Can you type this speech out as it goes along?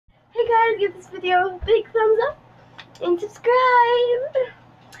guys, give this video a big thumbs up and subscribe.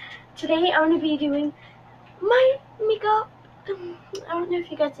 Today I'm going to be doing my makeup. I don't know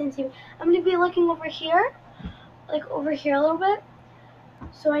if you guys can see me. I'm going to be looking over here, like over here a little bit,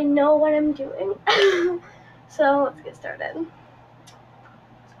 so I know what I'm doing. So let's get started.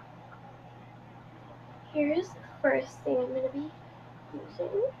 Here's the first thing I'm going to be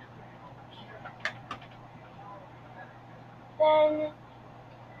using. Then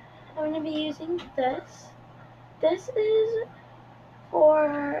I'm going to be using this. This is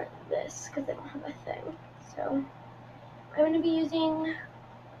for this because I don't have a thing. So I'm going to be using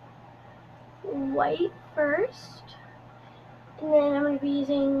white first, and then I'm going to be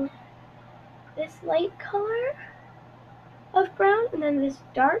using this light color of brown, and then this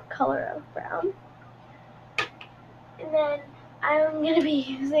dark color of brown, and then I'm going to be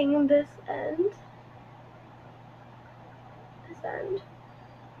using this end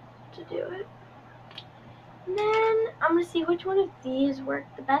to do it. And then I'm going to see which one of these work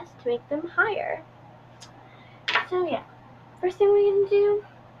the best to make them higher. So yeah, first thing we're going to do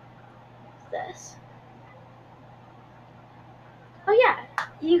is this. Oh yeah,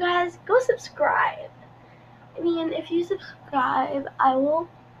 you guys go subscribe. I mean, if you subscribe, I will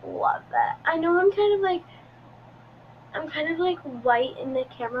love it. I know I'm kind of like white in the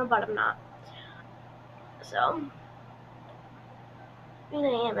camera, but I'm not. So, I mean,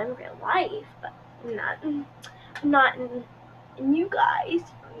 I am in real life, but I'm not in you guys.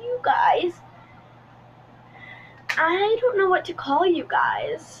 You guys. I don't know what to call you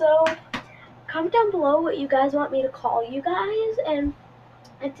guys, so comment down below what you guys want me to call you guys, and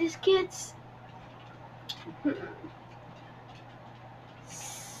if this gets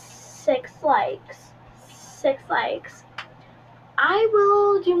 6 likes, I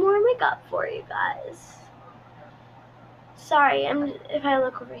will do more makeup for you guys. Sorry, if I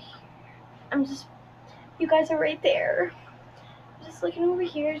look over here, you guys are right there. I'm just looking over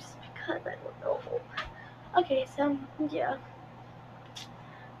here just because I don't know. Okay, so yeah.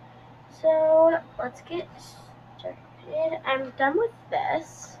 So let's get started. I'm done with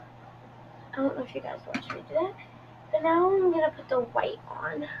this. I don't know if you guys watch me do that. But now I'm gonna put the white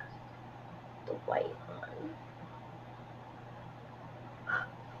on.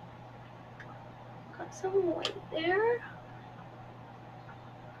 Got some white there.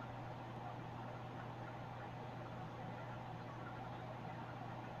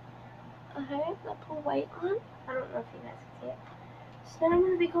 Okay, I'll put white on. I don't know if you guys can see it. So then I'm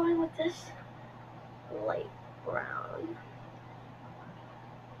gonna be going with this light brown.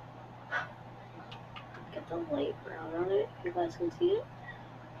 Get the light brown on it, if you guys can see it.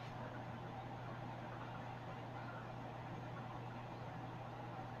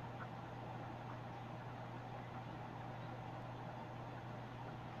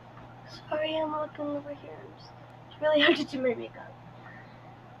 Sorry, I'm looking over here. It's really hard to do my makeup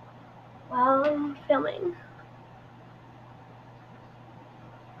while I'm filming.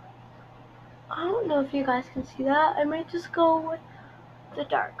 I don't know if you guys can see that. I might just go with the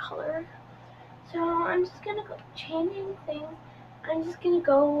dark color. So I'm just gonna go changing things. I'm just gonna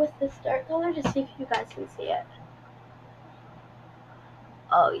go with this dark color to see if you guys can see it.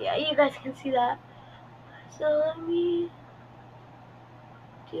 Oh yeah, you guys can see that. So let me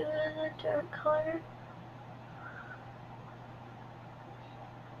do the dark color.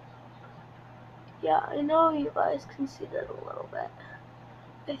 Yeah, I know you guys can see that a little bit.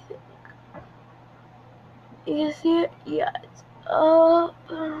 I think. You can see it? Yeah, it's up.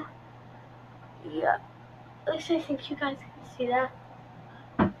 Yeah. At least I think you guys can see that.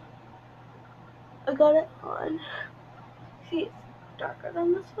 I got it on. See, it's darker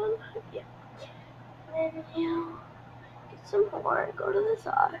than this one. Yeah. And then you get some more and go to the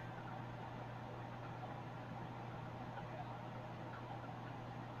side.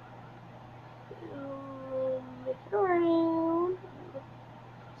 Make it around.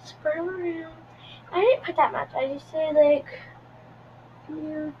 Spread it around. I didn't put that much. I just say like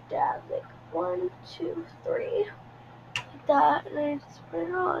few dabs, like 1, 2, 3, like that, and I just put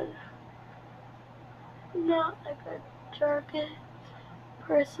it on. I'm not like a dark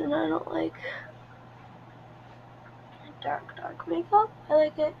person. I don't like dark makeup. I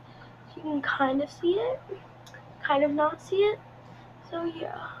like it so you can kind of see it, kind of not see it. So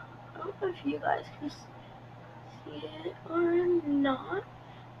yeah, I don't know if you guys can see it or not,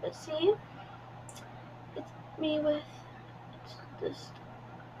 but see, it's me with this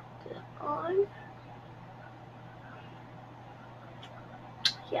on.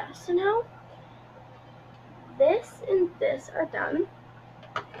 Yeah, so now this and this are done.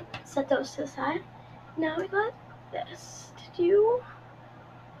 Set those to the side. Now we got this to do.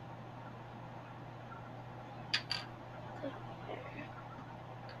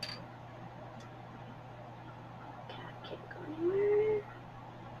 Cat can't go anywhere.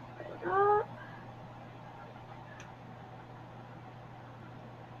 Put it up.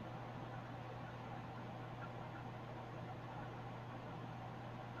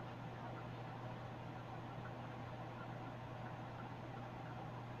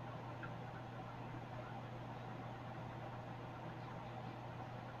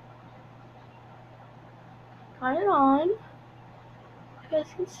 Got it on. You guys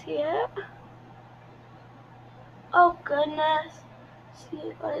can see it. Oh goodness. See,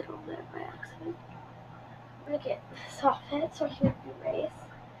 I got it over there by accident. I'm gonna get this off it so I can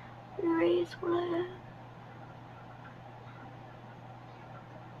erase what I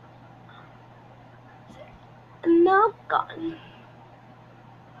and now gone.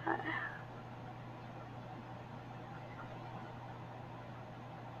 Okay.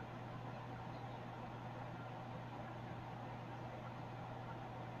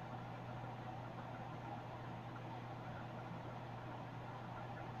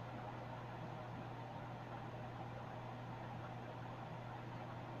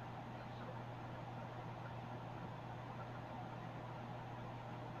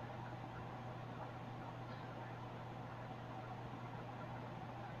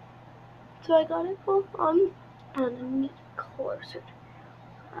 So I got it both on, and I need closer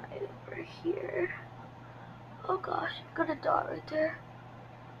right over here. Oh gosh, I got a dot right there.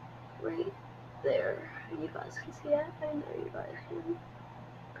 Right there. You guys can see it. I know you guys can.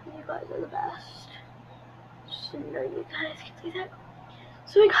 You guys are the best. Just know you guys can see that.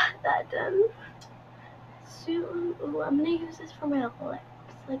 So I got that done. Soon, ooh, I'm gonna use this for my lips,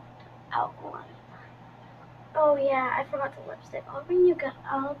 like outline. Oh yeah, I forgot the lipstick. I'll bring you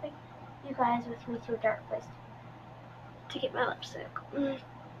guys with me to a dark place to get my lipstick. But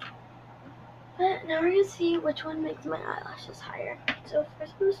now we're gonna see which one makes my eyelashes higher. So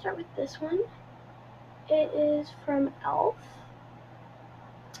first I'm gonna start with this one. It is from e.l.f.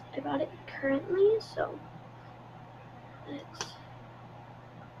 I got it currently, so it's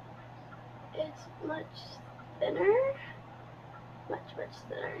much thinner. Much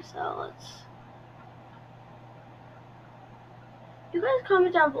thinner, so let's... You guys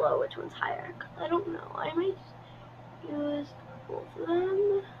comment down below which one's higher, because I don't know. I might use both of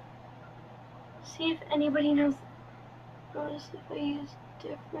them. See if anybody knows. Notice if I use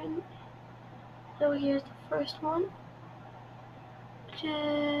different. So here's the first one, which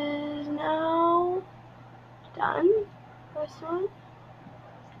is now done. First one.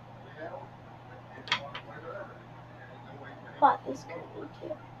 Bought this currently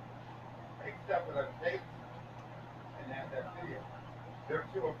too.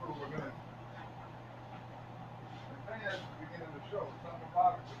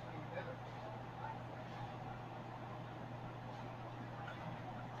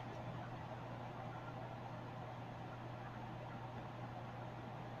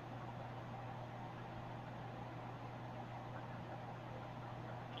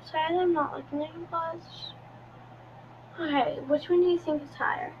 Sad I'm not looking at you guys. Okay, which one do you think is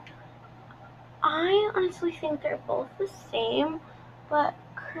higher? I honestly think they're both the same, but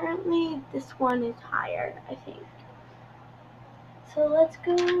currently this one is higher, I think. So let's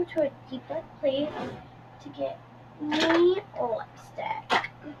go to a deeper place to get me lipstick.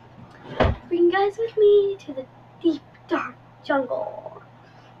 Bring you guys with me to the deep, dark jungle.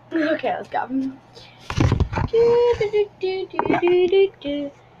 Okay, let's go.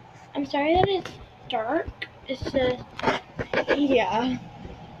 I'm sorry that it's dark. It's just, yeah.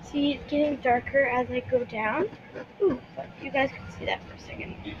 See, it's getting darker as I go down. Ooh, but you guys can see that for a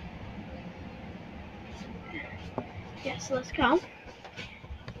second. Yeah, so let's go to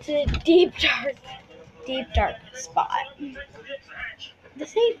the deep, dark spot.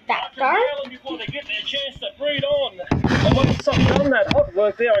 This ain't that dark. Before they get their chance to breed on. And once I've done that hot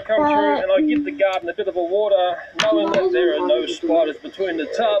work there, I come through and I give the garden a bit of a water, knowing that there are no spiders between the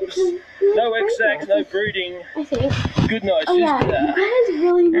tubs, no egg-sacs, no brooding. Good night, sister.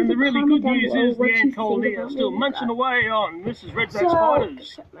 And the really good news is the ant colony are still munching away on Mrs. Redback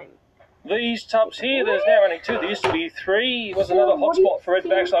spiders. These tubs here, there's now only two. There used to be three. It was another hot spot for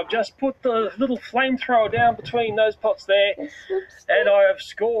redbacks. I've just put the little flamethrower down between those pots there, and I have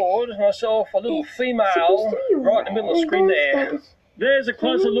scored myself a little female right in the middle of the screen there. There's a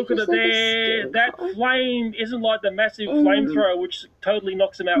closer look at it there. That flame isn't like the massive flamethrower, which totally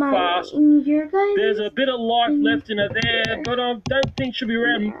knocks them out fast. There's a bit of life left in it there, but I don't think she'll be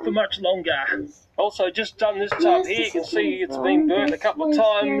around for much longer. Also, just done this tub here. You can see it's been burnt a couple of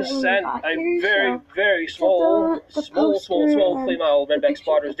times, and a very, very small female redback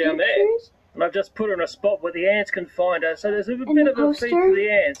spider is down there. And I've just put her in a spot where the ants can find her. So there's a And bit the of a feed for the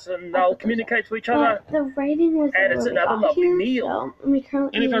ants, and they'll communicate to each other. But the writing was And it's another lovely meal. So we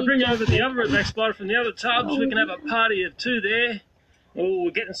currently And if I bring over the just other redback spider from the other tubs, we can have a party of two there. Oh,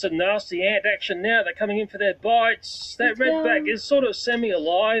 we're getting some nasty ant action now. They're coming in for their bites. That redback is sort of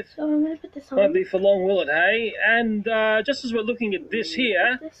semi-alive. So I'm going to put this on. Won't be for long, will it, hey? And just as we're looking at this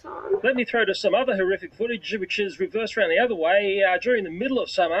here, let me throw to some other horrific footage, which is reversed around the other way. During the middle of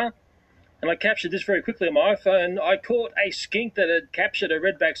summer, and I captured this very quickly on my iPhone, I caught a skink that had captured a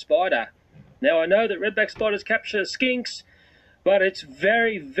redback spider. Now, I know that redback spiders capture skinks, but it's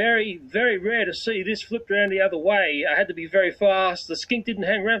very, very, very rare to see this flipped around the other way. I had to be very fast. The skink didn't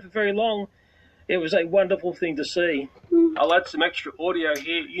hang around for very long. It was a wonderful thing to see. I'll add some extra audio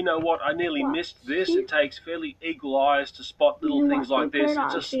here. You know what? I nearly missed this. It takes fairly eagle eyes to spot little things like this.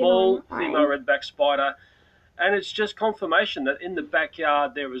 It's a small female redback spider, and it's just confirmation that in the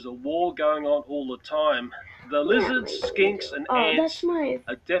backyard there is a war going on all the time. The lizards, skinks, and ants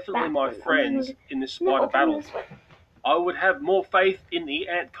are definitely my friends in this spider battle. I would have more faith in the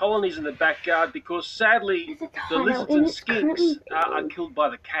ant colonies in the backyard because sadly the lizards and skinks are killed by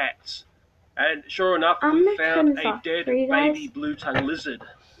the cats. And sure enough, we found a dead baby blue-tongued lizard.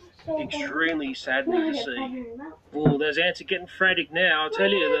 Extremely saddening to see. Oh, those ants are getting frantic now. I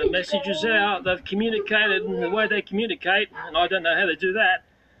tell you, the message is out. They've communicated in the way they communicate, and I don't know how they do that.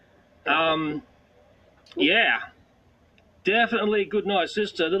 Yeah. Definitely good night,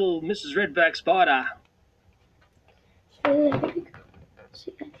 sister, little Mrs. Redback Spider. So you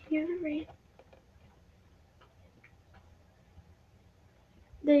guys hear the rain.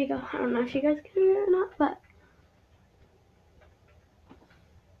 There you go. I don't know if you guys can hear it or not, but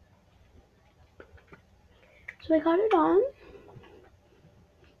so I got it on.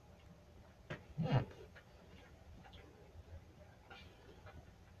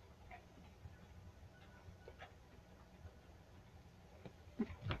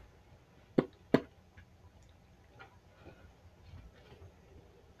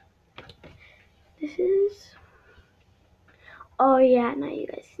 This is. Oh yeah, now you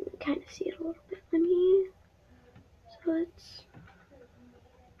guys can kind of see it a little bit. Let me. So it's.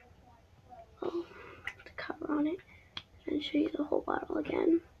 Oh, the cover on it, and show you the whole bottle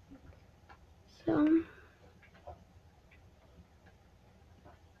again. So.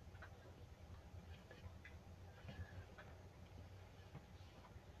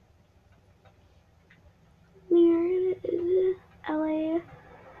 Here it is. LA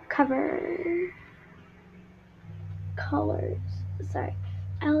cover. Colors. Sorry.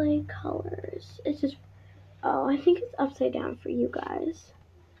 LA colors. It's just. Oh, I think it's upside down for you guys.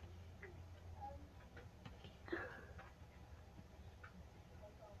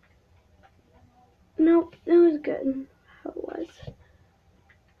 Nope, it was good. How it was.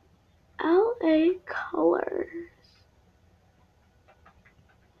 LA colors.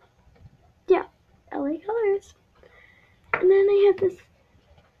 Yeah, LA colors. And then I have this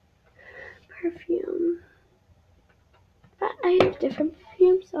perfume. But I have different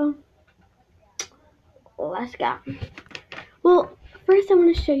perfumes, so let's go. Well, first I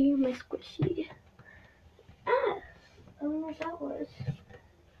want to show you my squishy. I don't know what that was.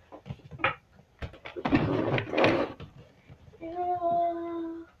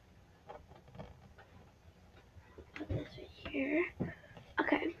 Put this right here.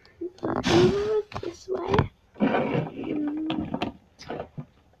 Okay, let's go this way.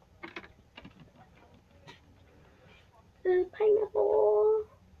 The pineapple.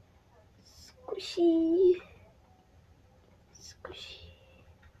 Squishy. Squishy.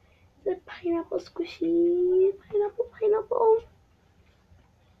 The pineapple squishy. Pineapple.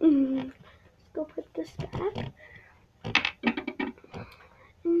 Let's go put this back.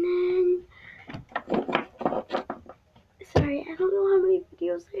 And then, sorry, I don't know how many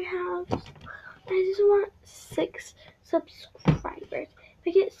videos I have. I just want 6 subscribers. If I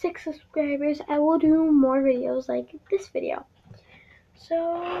get 6 subscribers, I will do more videos like this video.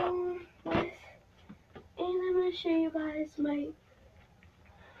 So, and I'm going to show you guys my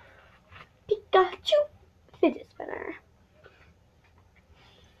Pikachu fidget spinner.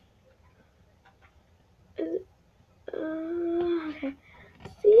 Okay.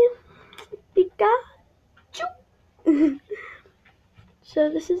 See? Pikachu! So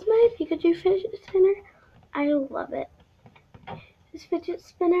this is my Pikachu fidget spinner. I love it. This fidget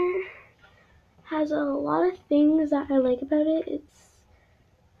spinner has a lot of things that I like about it.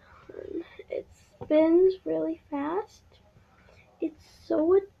 It spins really fast. It's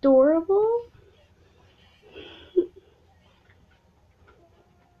so adorable.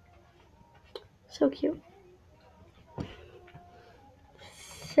 So cute.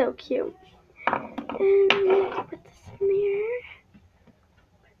 So cute. And put this in there.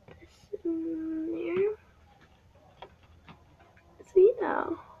 Put this in there. So yeah.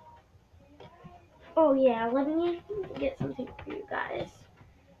 Oh yeah, let me get something for you guys.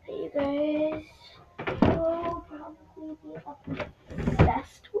 That you guys will probably be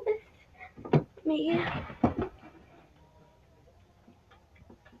obsessed with me.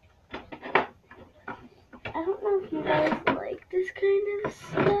 I don't know if you guys like this kind of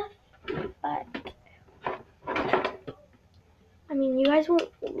stuff, but I mean, you guys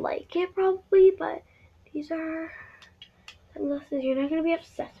won't like it probably, but these are sunglasses. You're not going to be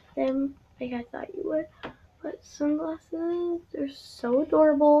obsessed with them like I thought you would, but sunglasses, they're so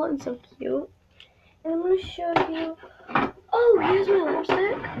adorable and so cute. And I'm going to show you, oh, here's my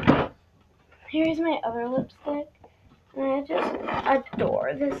lipstick. Here's my other lipstick. And I just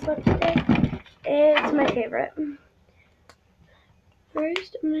adore this lipstick. It's my favorite.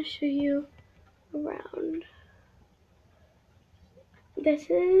 First, I'm going to show you around. This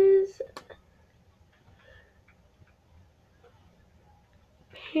is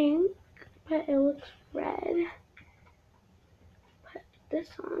pink, but it looks red. Put this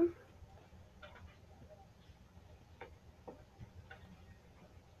on.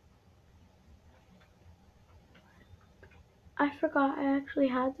 I forgot I actually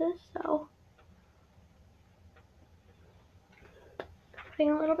had this, so putting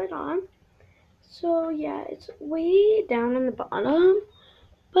a little bit on. So yeah, it's way down in the bottom,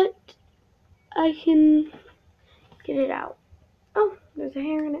 but I can get it out. Oh, there's a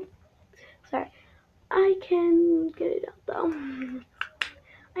hair in it. Sorry. I can get it out though.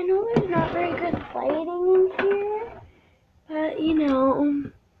 I know there's not very good lighting in here, but you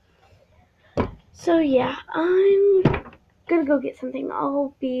know. So yeah, I'm gonna go get something.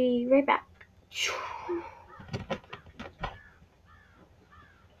 I'll be right back.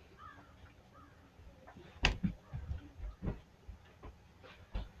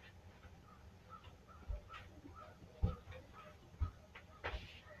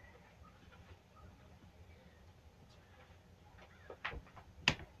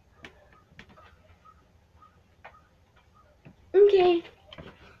 Okay,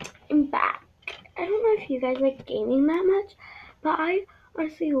 I'm back. I don't know if you guys like gaming that much, but I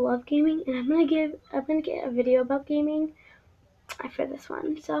honestly love gaming, and I'm gonna get a video about gaming after this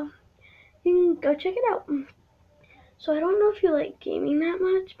one, so you can go check it out. So I don't know if you like gaming that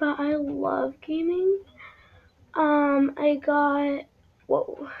much, but I love gaming. I got,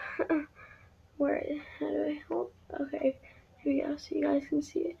 whoa, where, how do I, hold, okay, here we go, so you guys can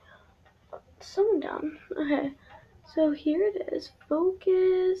see it. Someone down, okay, so here it is,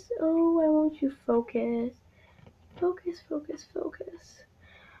 focus, oh, I want you focus, focus, focus, focus.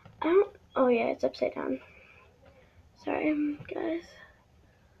 I don't, oh yeah, it's upside down, sorry, guys.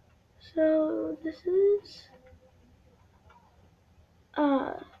 So this is,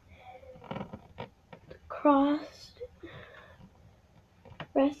 crossed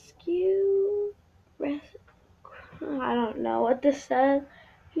rescue, I don't know what this says.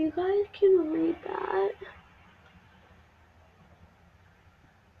 You guys can read that.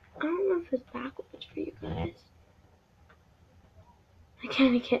 I don't know if it's backwards for you guys. I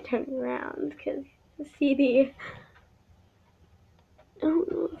kind of can't turn it around because the CD. I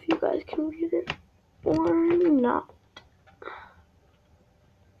don't know if you guys can read it or not.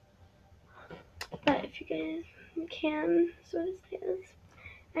 But if you guys can, so it says.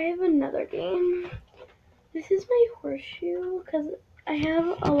 I have another game. This is my horseshoe because I have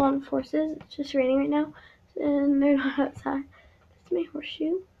a lot of horses. It's just raining right now and they're not outside. This is my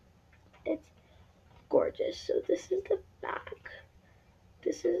horseshoe. It's gorgeous. So this is the back.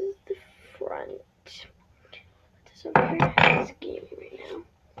 This is the front. This over here. It's gaming right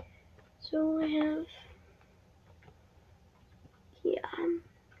now. So I have, yeah.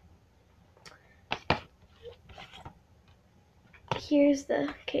 Here's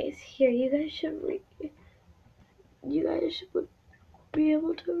the case. Here, you guys should read. You guys should be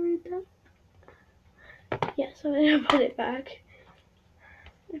able to read that. Yeah, so I'm gonna put it back.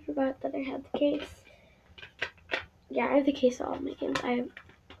 I forgot that I had the case. Yeah, I have the case of all my games. I have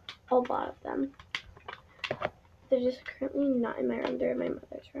a lot of them. They're just currently not in my room. They're in my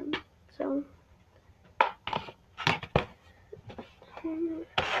mother's room. So, then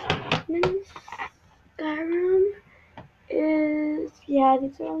Skyrim is, yeah,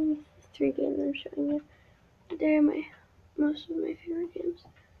 these are only 3 games I'm showing you. They're most of my favorite games.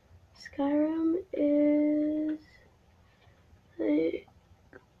 Skyrim is, I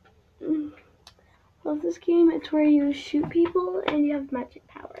love this game. It's where you shoot people and you have magic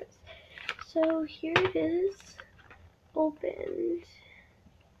powers. So here it is, opened.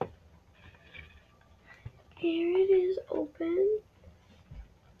 Here it is open.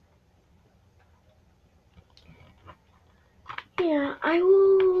 Yeah, I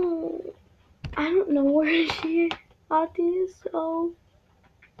don't know where she got these, so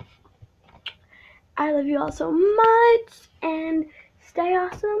I love you all so much, and stay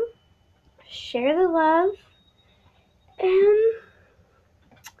awesome, share the love, and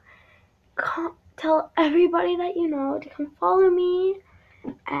tell everybody that you know to come follow me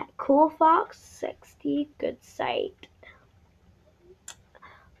at CoolFox60 Good Site.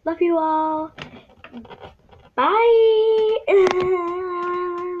 Love you all. Bye.